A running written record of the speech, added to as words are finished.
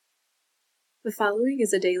The following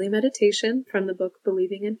is a daily meditation from the book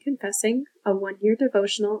Believing and Confessing, a one-year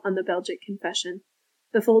devotional on the Belgic Confession.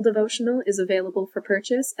 The full devotional is available for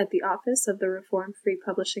purchase at the office of the Reformed Free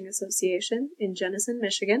Publishing Association in Jenison,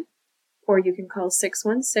 Michigan, or you can call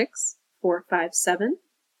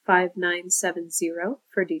 616-457-5970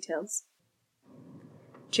 for details.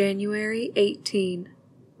 January 18.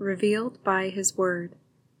 Revealed by His Word.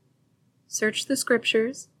 Search the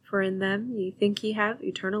Scriptures, for in them ye think ye have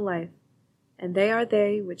eternal life, and they are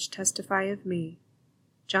they which testify of me.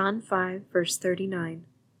 John 5, verse 39.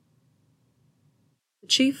 The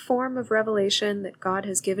chief form of revelation that God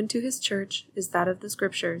has given to His church is that of the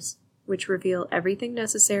Scriptures, which reveal everything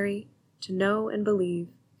necessary to know and believe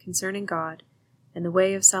concerning God and the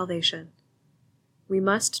way of salvation. We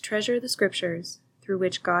must treasure the Scriptures, through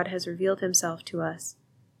which God has revealed Himself to us.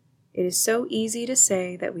 It is so easy to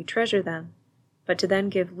say that we treasure them, but to then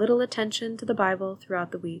give little attention to the Bible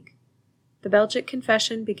throughout the week. The Belgic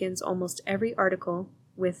Confession begins almost every article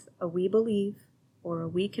with a "we believe" or a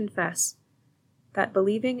 "we confess." That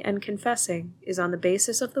believing and confessing is on the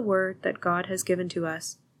basis of the Word that God has given to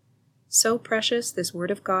us. So precious this Word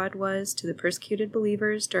of God was to the persecuted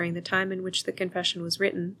believers during the time in which the Confession was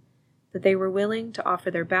written, that they were willing to offer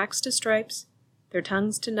their backs to stripes, their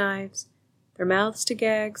tongues to knives, their mouths to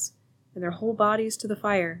gags, and their whole bodies to the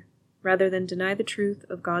fire, rather than deny the truth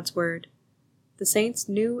of God's Word. The saints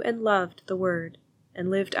knew and loved the Word, and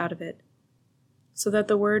lived out of it. So that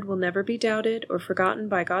the Word will never be doubted or forgotten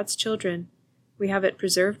by God's children, we have it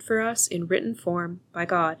preserved for us in written form by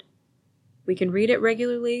God. We can read it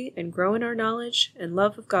regularly and grow in our knowledge and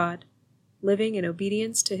love of God, living in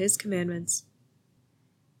obedience to His commandments.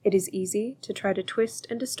 It is easy to try to twist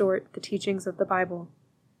and distort the teachings of the Bible.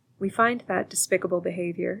 We find that despicable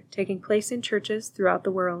behavior taking place in churches throughout the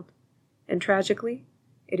world, and tragically,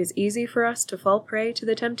 it is easy for us to fall prey to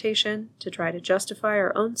the temptation to try to justify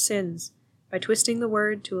our own sins by twisting the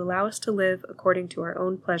Word to allow us to live according to our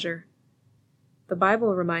own pleasure. The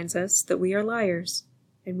Bible reminds us that we are liars,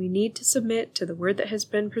 and we need to submit to the Word that has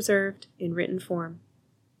been preserved in written form.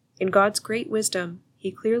 In God's great wisdom, He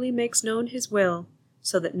clearly makes known His will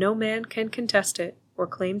so that no man can contest it or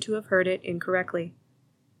claim to have heard it incorrectly.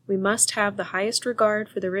 We must have the highest regard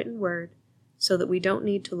for the written Word so that we don't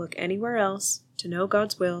need to look anywhere else to know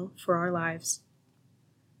God's will for our lives.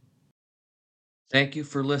 Thank you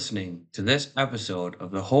for listening to this episode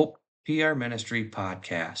of the Hope PR Ministry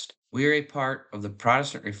podcast. We are a part of the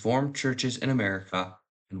Protestant Reformed Churches in America,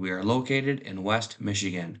 and we are located in West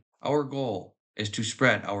Michigan. Our goal is to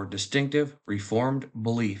spread our distinctive Reformed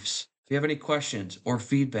beliefs. If you have any questions or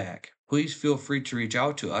feedback, please feel free to reach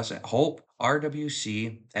out to us at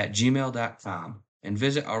hoperwc@gmail.com and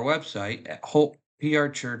visit our website at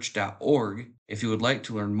hopeprchurch.org if you would like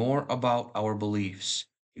to learn more about our beliefs.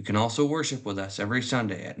 You can also worship with us every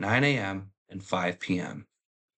Sunday at 9 a.m. and 5 p.m.